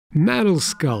Metal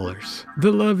Scholars.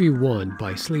 The Love You Want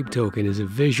by Sleep Token is a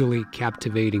visually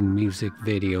captivating music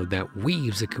video that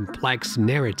weaves a complex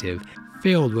narrative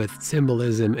filled with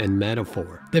symbolism and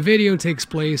metaphor. The video takes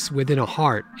place within a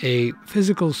heart, a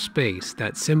physical space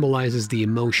that symbolizes the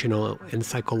emotional and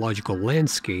psychological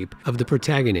landscape of the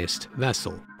protagonist,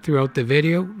 Vessel. Throughout the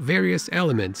video, various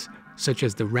elements such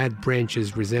as the red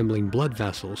branches resembling blood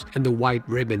vessels and the white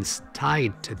ribbons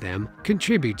tied to them,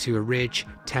 contribute to a rich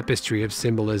tapestry of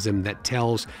symbolism that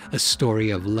tells a story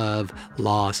of love,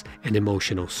 loss, and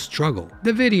emotional struggle.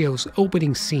 The video's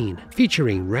opening scene,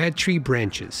 featuring red tree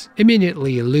branches,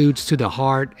 immediately alludes to the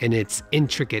heart and its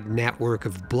intricate network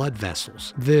of blood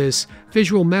vessels. This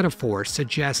visual metaphor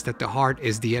suggests that the heart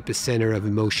is the epicenter of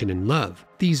emotion and love.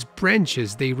 These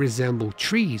branches, they resemble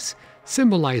trees,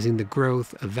 symbolizing the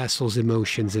growth of Vessel's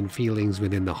emotions and feelings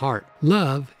within the heart.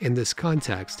 Love, in this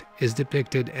context, is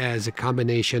depicted as a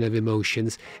combination of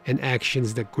emotions and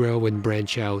actions that grow and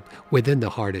branch out within the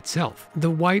heart itself.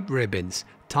 The white ribbons,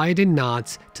 tied in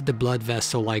knots to the blood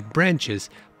vessel-like branches,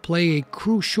 play a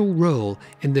crucial role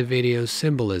in the video's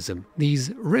symbolism.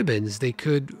 These ribbons, they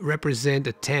could represent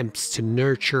attempts to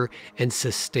nurture and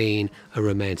sustain a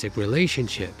romantic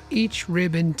relationship. Each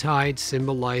ribbon tied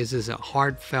symbolizes a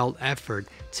heartfelt effort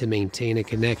to maintain a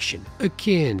connection,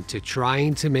 akin to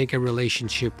trying to make a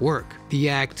relationship work. The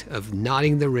act of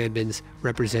knotting the ribbons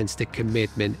represents the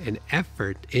commitment and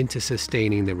effort into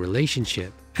sustaining the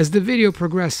relationship. As the video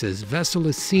progresses, Vessel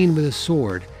is seen with a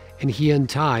sword, and he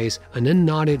unties an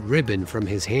unknotted ribbon from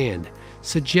his hand,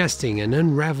 suggesting an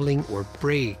unraveling or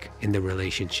break in the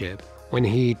relationship. When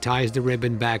he ties the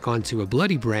ribbon back onto a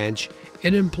bloody branch,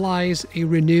 it implies a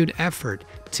renewed effort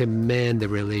to mend the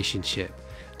relationship,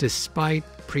 despite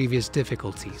previous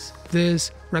difficulties.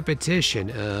 This repetition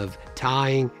of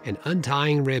tying and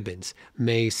untying ribbons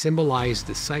may symbolize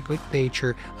the cyclic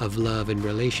nature of love and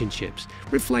relationships,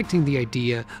 reflecting the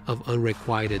idea of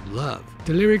unrequited love.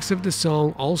 The lyrics of the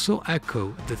song also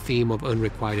echo the theme of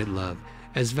unrequited love,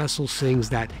 as Vessel sings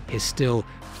that he's still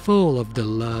full of the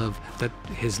love that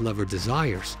his lover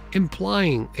desires,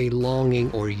 implying a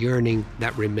longing or yearning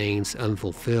that remains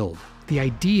unfulfilled. The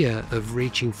idea of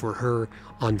reaching for her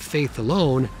on faith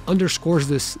alone underscores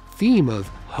this theme of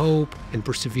hope and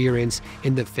perseverance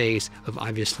in the face of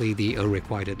obviously the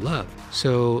unrequited love.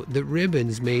 So the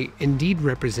ribbons may indeed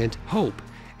represent hope,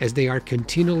 as they are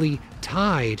continually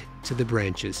tied to the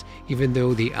branches, even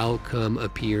though the outcome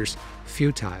appears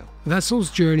futile.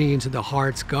 Vessel's journey into the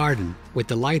heart's garden with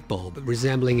the light bulb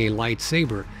resembling a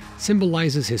lightsaber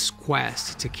symbolizes his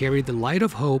quest to carry the light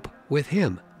of hope with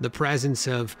him. The presence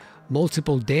of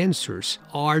multiple dancers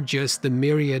are just the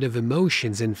myriad of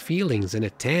emotions and feelings and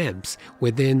attempts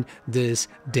within this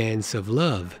dance of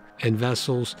love. And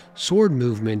Vessel's sword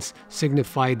movements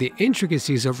signify the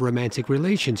intricacies of romantic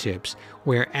relationships,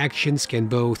 where actions can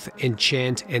both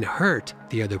enchant and hurt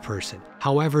the other person.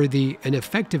 However, the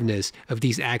ineffectiveness of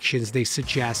these actions, they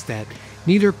suggest that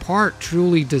neither part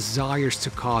truly desires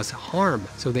to cause harm,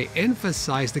 so they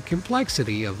emphasize the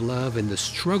complexity of love and the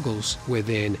struggles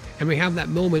within. And we have that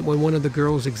moment when one of the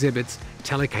girls exhibits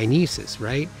telekinesis,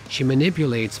 right? She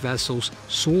manipulates Vessel's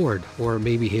sword, or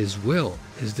maybe his will,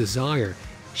 his desire.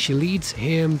 She leads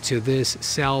him to this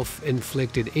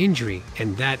self-inflicted injury,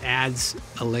 and that adds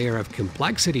a layer of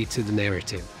complexity to the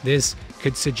narrative. This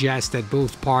could suggest that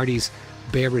both parties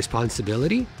bear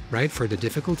responsibility, right, for the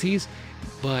difficulties,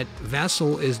 but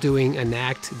Vessel is doing an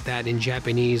act that in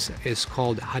Japanese is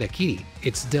called harakiri.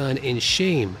 It's done in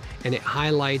shame, and it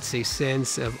highlights a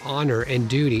sense of honor and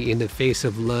duty in the face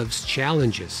of love's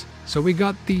challenges. So we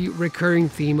got the recurring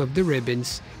theme of the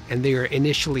ribbons, and they are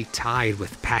initially tied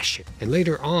with passion and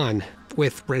later on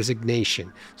with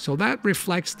resignation. So that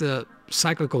reflects the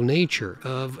cyclical nature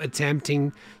of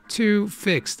attempting to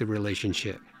fix the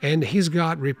relationship. And he's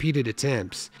got repeated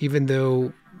attempts. Even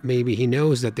though maybe he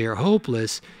knows that they're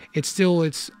hopeless,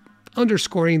 it's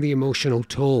underscoring the emotional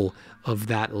toll of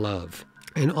that love,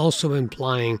 and also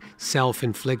implying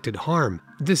self-inflicted harm.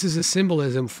 This is a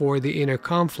symbolism for the inner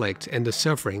conflict and the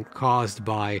suffering caused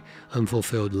by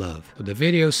unfulfilled love. The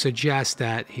video suggests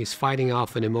that he's fighting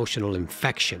off an emotional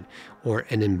infection or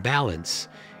an imbalance,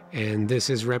 and this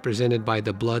is represented by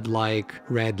the blood-like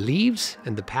red leaves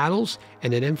and the petals,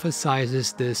 and it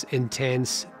emphasizes this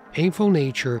intense, painful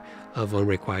nature of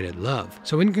unrequited love.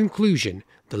 So in conclusion,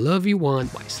 The Love You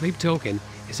Want by Sleep Token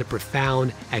is a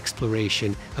profound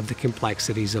exploration of the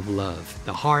complexities of love.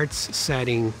 The heart's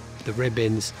setting, the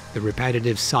ribbons, the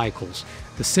repetitive cycles,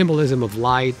 the symbolism of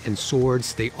light and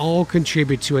swords, they all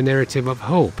contribute to a narrative of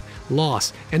hope,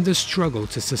 loss, and the struggle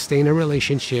to sustain a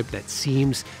relationship that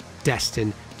seems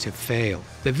destined to fail.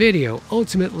 The video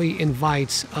ultimately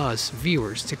invites us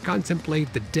viewers to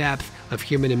contemplate the depth of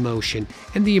human emotion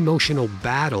and the emotional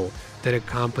battle that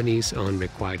accompanies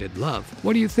unrequited love.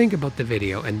 What do you think about the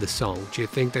video and the song? Do you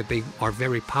think that they are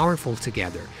very powerful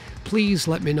together? Please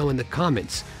let me know in the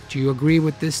comments. Do you agree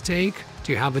with this take?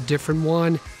 Do you have a different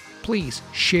one? Please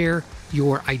share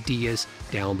your ideas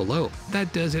down below.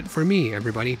 That does it for me,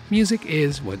 everybody. Music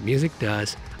is what music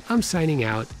does. I'm signing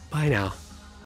out. Bye now.